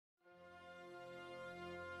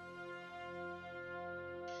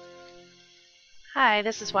Hi,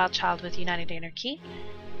 this is Wild Child with United Anarchy,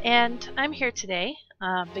 and I'm here today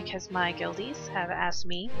because my guildies have asked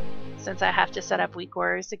me, since I have to set up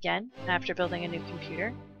WeakAuras again after building a new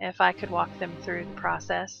computer, if I could walk them through the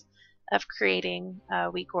process of creating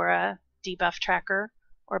a WeakAura debuff tracker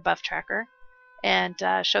or buff tracker and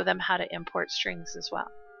show them how to import strings as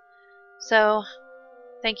well. So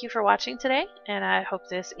thank you for watching today, and I hope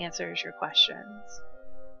this answers your questions.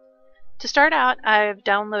 To start out, I've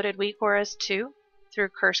downloaded WeakAuras 2 through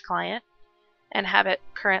Curse Client and have it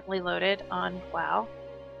currently loaded on WoW.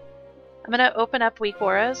 I'm going to open up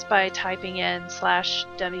WeakAuras by typing in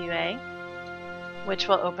 /WA, which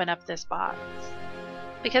will open up this box.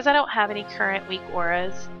 Because I don't have any current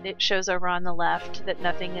WeakAuras, it shows over on the left that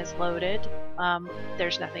nothing is loaded.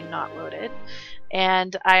 There's nothing not loaded.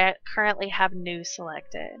 And I currently have new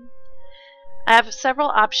selected. I have several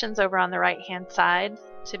options over on the right hand side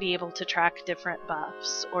to be able to track different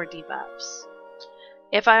buffs or debuffs.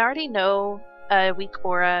 If I already know a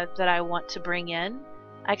WeakAura that I want to bring in,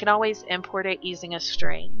 I can always import it using a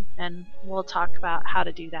string, and we'll talk about how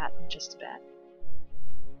to do that in just a bit.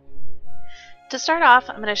 To start off,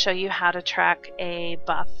 I'm going to show you how to track a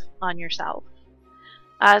buff on yourself.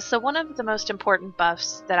 So one of the most important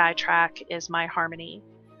buffs that I track is my Harmony.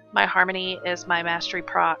 My Harmony is my mastery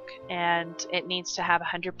proc, and it needs to have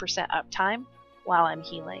 100% uptime while I'm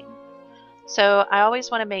healing. So I always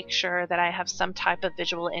want to make sure that I have some type of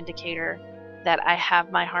visual indicator that I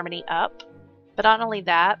have my Harmony up. But not only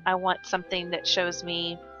that, I want something that shows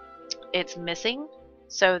me it's missing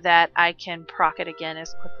so that I can proc it again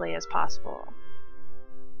as quickly as possible.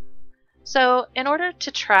 So in order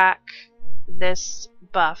to track this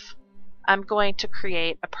buff, I'm going to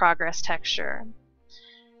create a progress texture.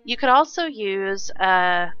 You could also use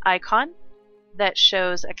an icon that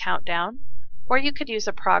shows a countdown, or you could use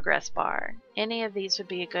a progress bar. Any of these would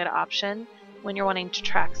be a good option when you're wanting to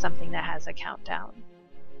track something that has a countdown.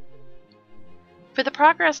 For the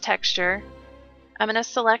progress texture, I'm going to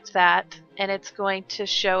select that, and it's going to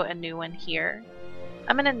show a new one here.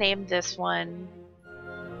 I'm going to name this one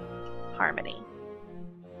Harmony.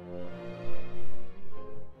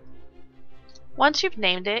 Once you've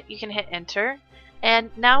named it, you can hit enter,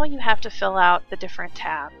 and now you have to fill out the different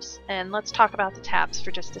tabs. And let's talk about the tabs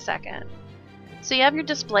for just a second. So you have your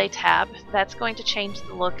display tab. That's going to change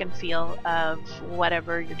the look and feel of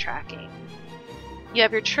whatever you're tracking. You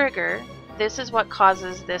have your trigger. This is what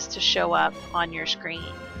causes this to show up on your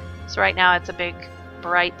screen. So right now it's a big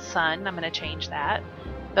bright sun. I'm going to change that.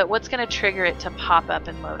 But what's going to trigger it to pop up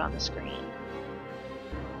and load on the screen?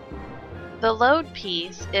 The load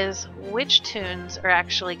piece is which tunes are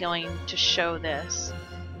actually going to show this.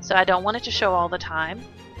 So I don't want it to show all the time.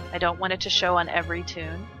 I don't want it to show on every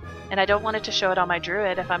tune. And I don't want it to show it on my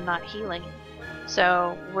druid if I'm not healing.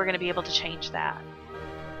 So we're going to be able to change that.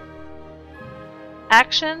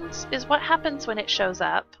 Actions is what happens when it shows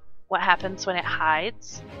up, what happens when it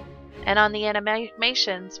hides. And on the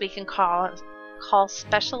animations, we can call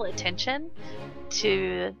special attention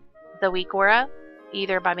to the WeakAura,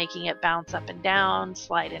 either by making it bounce up and down,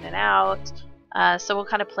 slide in and out. So we'll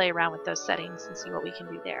kind of play around with those settings and see what we can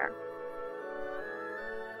do there.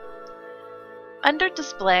 Under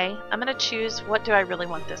display, I'm going to choose what do I really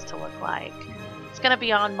want this to look like. It's going to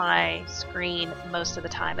be on my screen most of the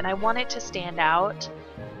time, and I want it to stand out,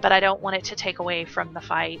 but I don't want it to take away from the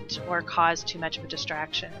fight or cause too much of a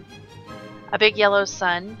distraction. A big yellow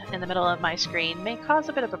sun in the middle of my screen may cause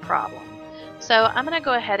a bit of a problem. So I'm going to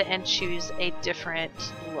go ahead and choose a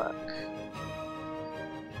different look.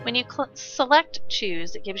 When you select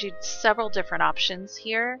choose, it gives you several different options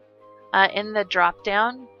here. In the drop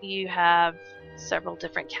down, you have several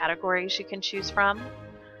different categories you can choose from.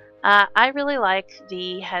 I really like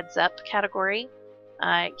the heads up category.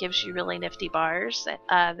 It gives you really nifty bars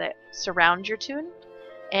that surround your tune,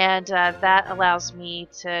 and that allows me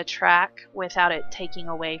to track without it taking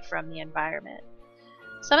away from the environment.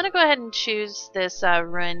 So I'm going to go ahead and choose this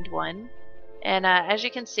ruined one, and as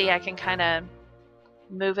you can see, I can kind of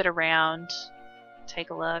move it around, take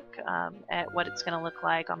a look at what it's going to look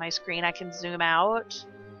like on my screen. I can zoom out,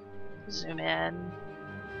 zoom in,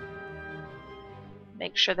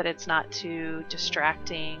 make sure that it's not too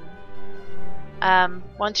distracting.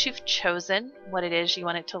 Once you've chosen what it is you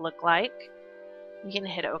want it to look like, you can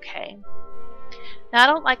hit OK. Now I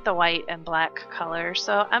don't like the white and black color,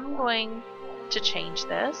 so I'm going to change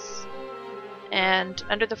this. And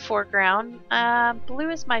under the foreground, blue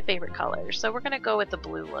is my favorite color, so we're going to go with the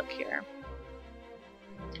blue look here.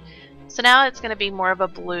 So now it's going to be more of a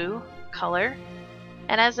blue color,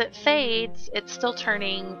 and as it fades, it's still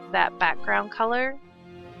turning that background color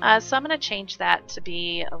So I'm going to change that to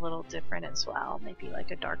be a little different as well, maybe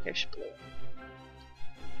like a darkish blue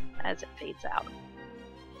as it fades out.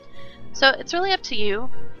 So it's really up to you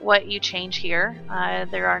what you change here.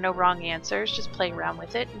 There are no wrong answers, just play around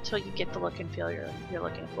with it until you get the look and feel you're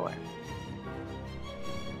looking for.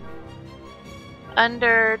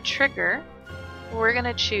 Under Trigger, we're going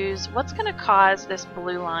to choose what's going to cause this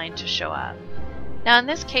blue line to show up. Now in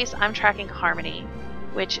this case I'm tracking Harmony,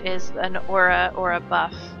 which is an aura or a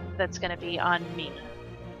buff that's going to be on me.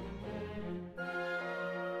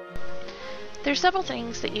 There's several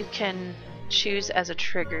things that you can choose as a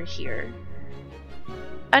trigger here.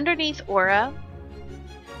 Underneath Aura,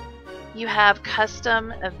 you have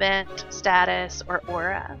Custom, Event, Status, or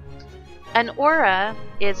Aura. An Aura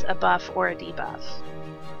is a buff or a debuff.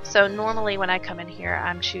 So normally when I come in here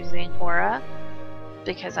I'm choosing Aura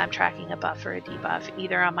because I'm tracking a buff or a debuff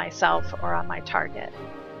either on myself or on my target.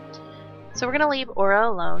 So we're going to leave Aura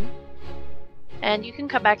alone, and you can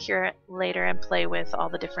come back here later and play with all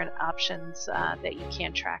the different options that you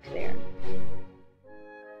can track there.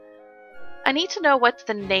 I need to know what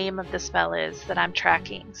the name of the spell is that I'm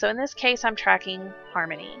tracking. So in this case I'm tracking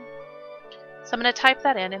Harmony. So I'm going to type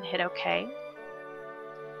that in and hit OK.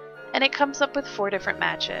 And it comes up with 4 different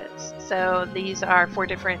matches. So these are 4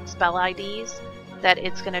 different spell IDs that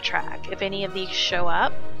it's going to track. If any of these show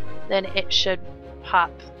up, then it should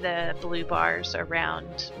pop the blue bars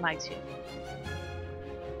around my tune.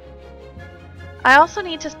 I also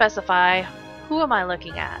need to specify who am I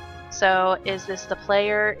looking at. So is this the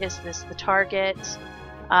player? Is this the target?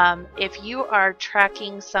 If you are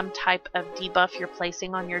tracking some type of debuff you're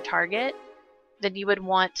placing on your target, then you would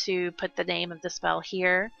want to put the name of the spell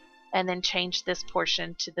here and then change this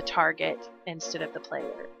portion to the target instead of the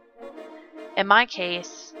player. In my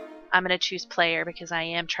case, I'm going to choose player because I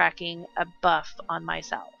am tracking a buff on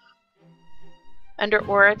myself. Under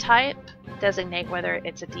aura type, designate whether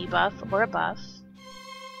it's a debuff or a buff.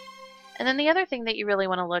 And then the other thing that you really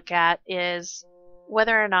want to look at is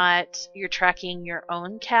whether or not you're tracking your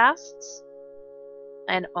own casts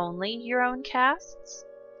and only your own casts.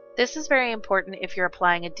 This is very important if you're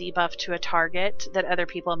applying a debuff to a target that other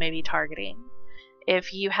people may be targeting.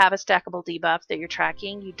 If you have a stackable debuff that you're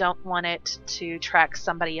tracking, you don't want it to track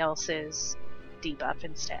somebody else's debuff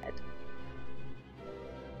instead.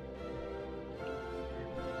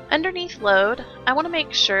 Underneath load, I want to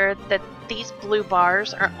make sure that these blue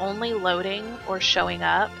bars are only loading or showing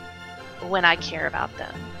up when I care about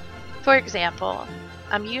them. For example,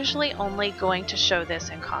 I'm usually only going to show this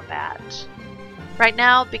in combat. Right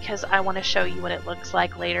now, because I want to show you what it looks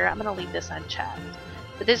like later, I'm going to leave this unchecked.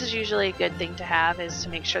 But this is usually a good thing to have, is to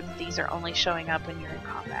make sure that these are only showing up when you're in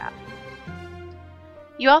combat.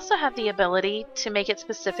 You also have the ability to make it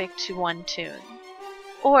specific to one tune.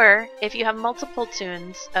 Or, if you have multiple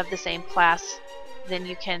tunes of the same class, then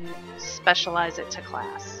you can specialize it to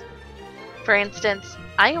class. For instance,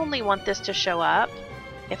 I only want this to show up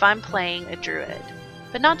if I'm playing a druid.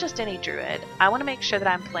 But not just any druid, I want to make sure that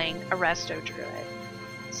I'm playing a resto druid.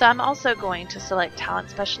 So I'm also going to select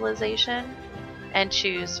talent specialization and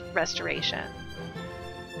choose restoration.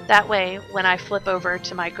 That way, when I flip over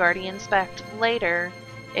to my guardian spec later,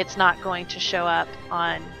 it's not going to show up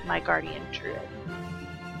on my guardian druid.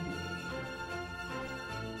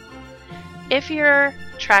 If you're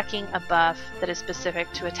tracking a buff that is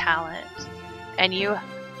specific to a talent, and you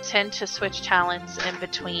tend to switch talents in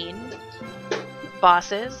between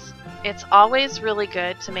bosses, it's always really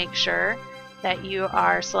good to make sure that you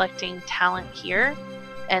are selecting talent here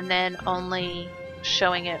and then only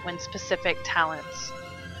showing it when specific talents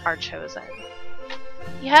are chosen.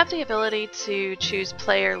 You have the ability to choose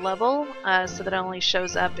player level so that it only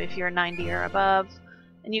shows up if you're 90 or above,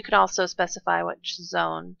 and you can also specify which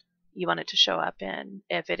zone you want it to show up in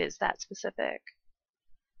if it is that specific.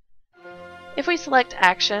 If we select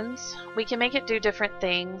actions, we can make it do different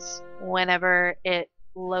things whenever it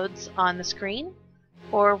loads on the screen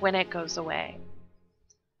or when it goes away.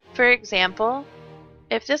 For example,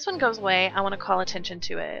 if this one goes away, I want to call attention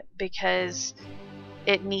to it because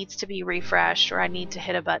it needs to be refreshed, or I need to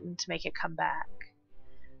hit a button to make it come back.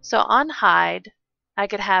 So on hide, I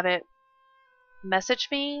could have it message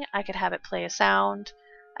me, I could have it play a sound,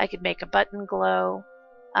 I could make a button glow,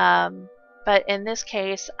 but in this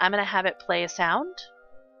case I'm going to have it play a sound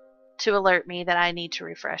to alert me that I need to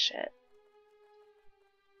refresh it.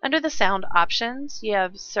 Under the sound options, you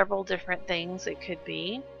have several different things it could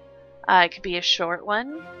be. It could be a short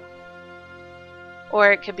one,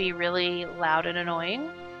 or it could be really loud and annoying.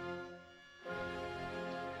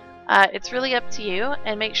 It's really up to you,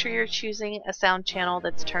 and make sure you're choosing a sound channel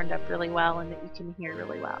that's turned up really well and that you can hear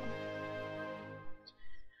really well.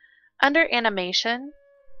 Under animation,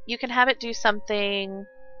 you can have it do something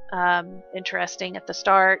interesting at the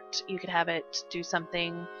start. You could have it do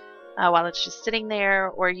something while it's just sitting there,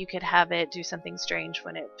 or you could have it do something strange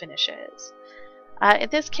when it finishes. In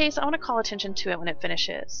this case, I want to call attention to it when it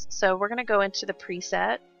finishes. So we're going to go into the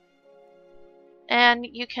preset, and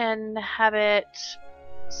you can have it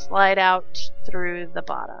slide out through the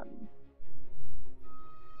bottom.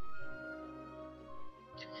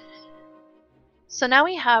 So now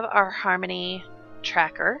we have our harmony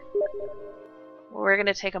tracker. We're going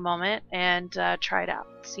to take a moment and try it out,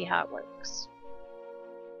 see how it works.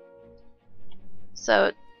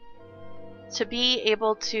 So to be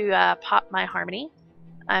able to pop my harmony,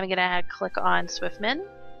 I'm going to click on Swiftman.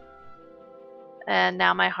 And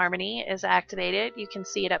now my harmony is activated. You can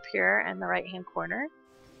see it up here in the right hand corner.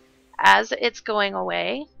 As it's going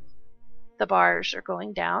away, the bars are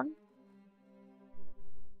going down.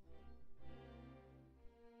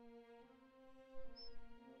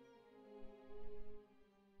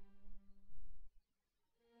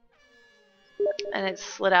 And it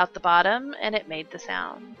slid out the bottom and it made the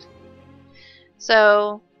sound.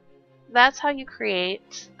 So that's how you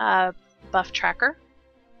create a buff tracker.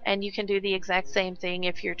 And you can do the exact same thing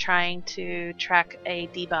if you're trying to track a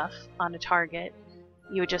debuff on a target.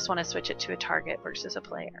 You would just want to switch it to a target versus a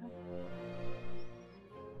player.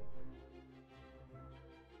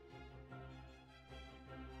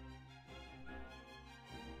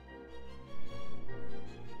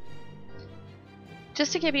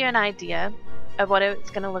 Just to give you an idea of what it's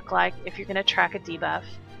going to look like if you're going to track a debuff,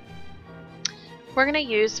 we're going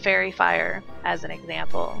to use Fairy Fire as an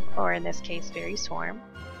example, or in this case Fairy Swarm.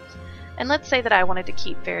 And let's say that I wanted to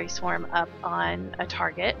keep Fairy Swarm up on a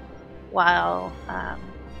target while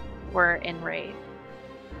we're in raid.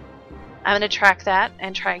 I'm going to track that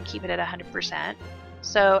and try and keep it at 100%.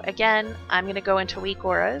 So again, I'm going to go into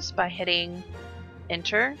WeakAuras by hitting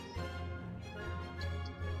Enter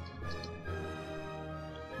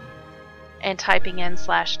and typing in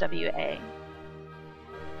 /WA.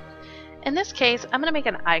 In this case, I'm going to make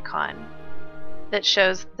an icon that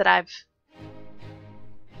shows that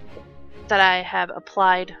I have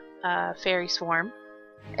applied Fairy Swarm,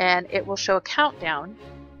 and it will show a countdown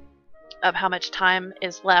of how much time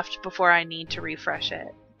is left before I need to refresh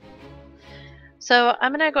it. So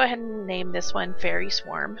I'm going to go ahead and name this one Fairy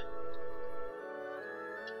Swarm.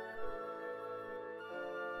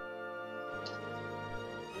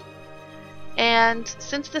 And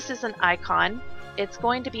since this is an icon, it's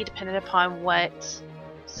going to be dependent upon what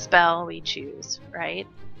spell we choose, right?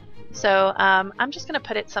 So I'm just going to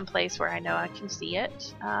put it someplace where I know I can see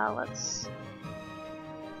it. Let's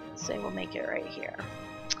say we'll make it right here.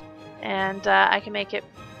 And I can make it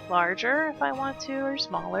larger if I want to, or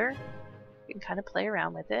smaller. You can kind of play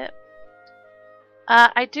around with it.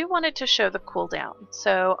 I do want it to show the cooldown.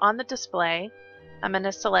 So on the display, I'm going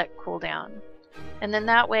to select cooldown. And then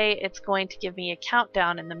that way it's going to give me a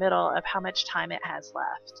countdown in the middle of how much time it has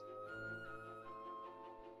left.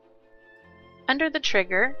 Under the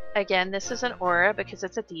trigger, again, this is an aura because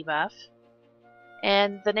it's a debuff.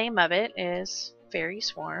 And the name of it is Fairy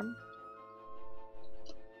Swarm.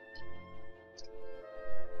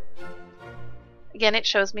 Again, it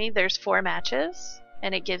shows me there's 4 matches,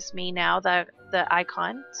 and it gives me now the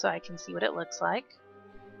icon so I can see what it looks like.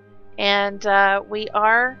 And we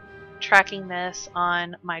are tracking this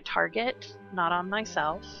on my target, not on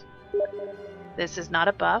myself. This is not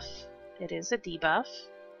a buff, it is a debuff.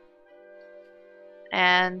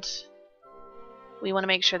 And we want to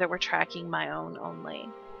make sure that we're tracking my own only.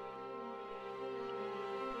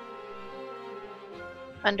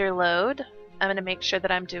 Under load, I'm going to make sure that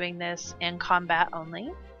I'm doing this in combat only.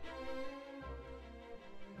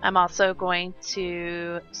 I'm also going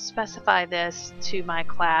to specify this to my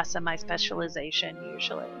class and my specialization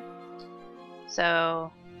usually.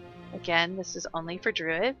 So again, this is only for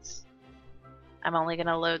druids. I'm only going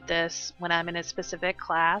to load this when I'm in a specific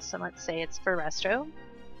class, and let's say it's for resto.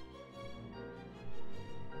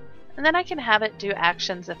 And then I can have it do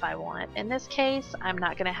actions if I want. In this case, I'm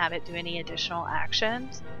not going to have it do any additional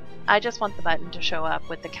actions. I just want the button to show up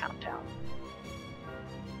with the countdown.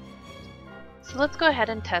 So let's go ahead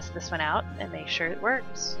and test this one out and make sure it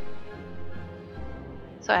works.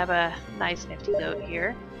 So I have a nice nifty goat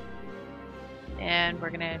here. And we're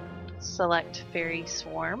going to select Fairy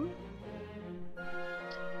Swarm.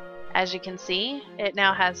 As you can see, it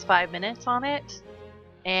now has 5 minutes on it,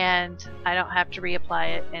 and I don't have to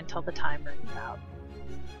reapply it until the time runs out.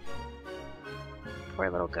 Poor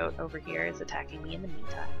little goat over here is attacking me in the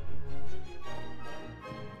meantime.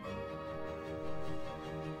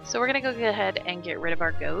 So we're going to go ahead and get rid of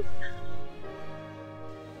our goat.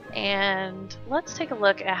 And let's take a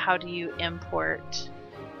look at how do you import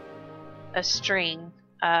a string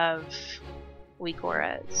of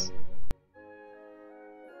WeakAuras.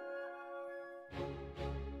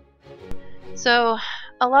 So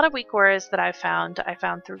a lot of WeakAuras that I found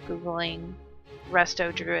through Googling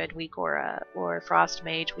Resto Druid WeakAura or Frost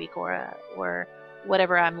Mage WeakAura or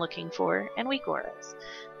whatever I'm looking for in WeakAuras.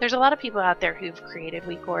 There's a lot of people out there who've created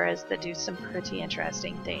WeakAuras that do some pretty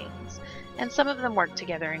interesting things, and some of them work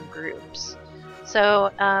together in groups.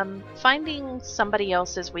 So finding somebody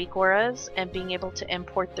else's WeakAuras and being able to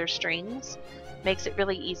import their strings makes it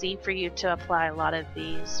really easy for you to apply a lot of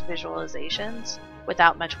these visualizations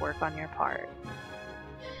without much work on your part.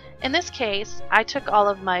 In this case, I took all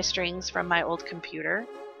of my strings from my old computer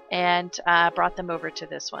and brought them over to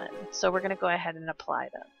this one. So we're going to go ahead and apply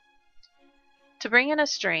them. To bring in a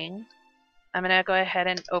string, I'm going to go ahead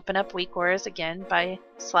and open up WeakAuras again by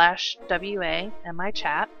 /WA in my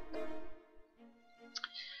chat.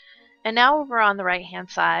 And now over on the right hand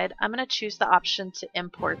side, I'm going to choose the option to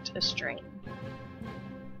import a string.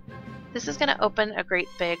 This is going to open a great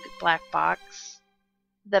big black box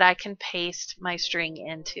that I can paste my string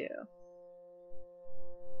into.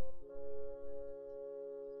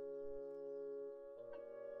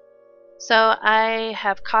 So I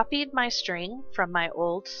have copied my string from my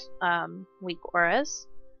old WeakAuras,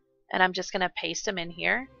 and I'm just going to paste them in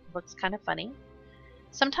here. Looks kind of funny.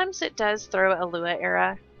 Sometimes it does throw a Lua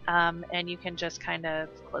error, and you can just kind of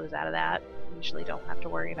close out of that. You usually don't have to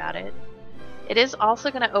worry about it. It is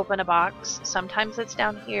also going to open a box. Sometimes it's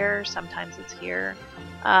down here, sometimes it's here.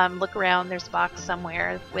 Look around, there's a box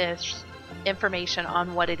somewhere with information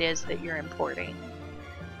on what it is that you're importing.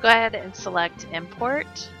 Go ahead and select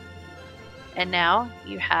Import, and now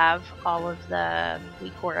you have all of the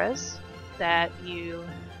WeakAuras that you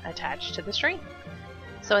attach to the string.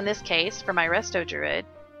 So in this case, for my Resto Druid,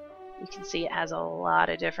 you can see it has a lot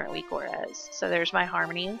of different WeakAuras. So there's my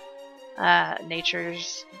Harmony.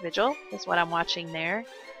 Nature's Vigil is what I'm watching there.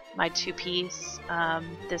 My 2-piece,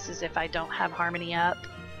 this is if I don't have Harmony up.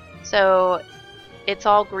 So it's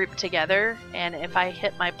all grouped together, and if I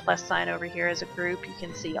hit my plus sign over here as a group, you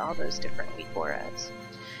can see all those different WeakAuras.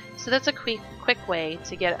 So that's a quick way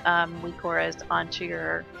to get WeakAuras onto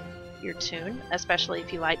your tune, especially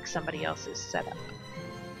if you like somebody else's setup.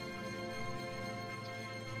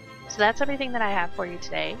 So that's everything that I have for you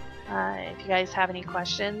today. If you guys have any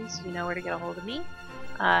questions, you know where to get a hold of me.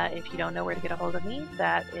 If you don't know where to get a hold of me,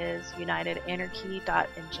 that is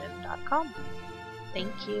unitedanarchy.engine.com.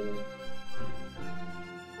 Thank you.